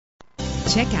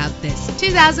Check out this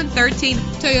 2013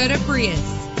 Toyota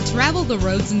Prius. Travel the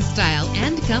roads in style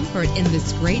and comfort in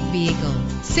this great vehicle.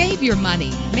 Save your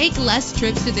money. Make less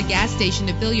trips to the gas station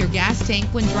to fill your gas tank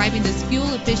when driving this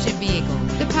fuel-efficient vehicle.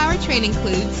 The powertrain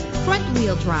includes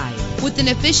front-wheel drive with an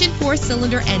efficient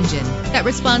 4-cylinder engine that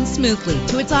responds smoothly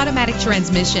to its automatic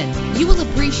transmission. You will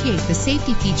appreciate the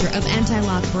safety feature of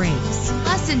anti-lock brakes.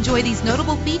 Plus, enjoy these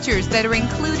notable features that are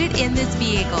included in this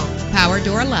vehicle: power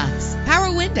door locks,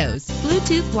 power windows,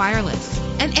 Bluetooth wireless,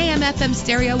 an AM/FM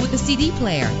stereo with a CD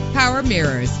player, power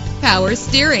mirrors, power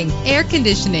steering, air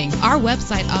conditioning. Our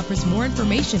website offers more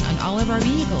information on all of our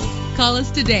vehicles. Call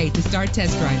us today to start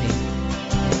test driving.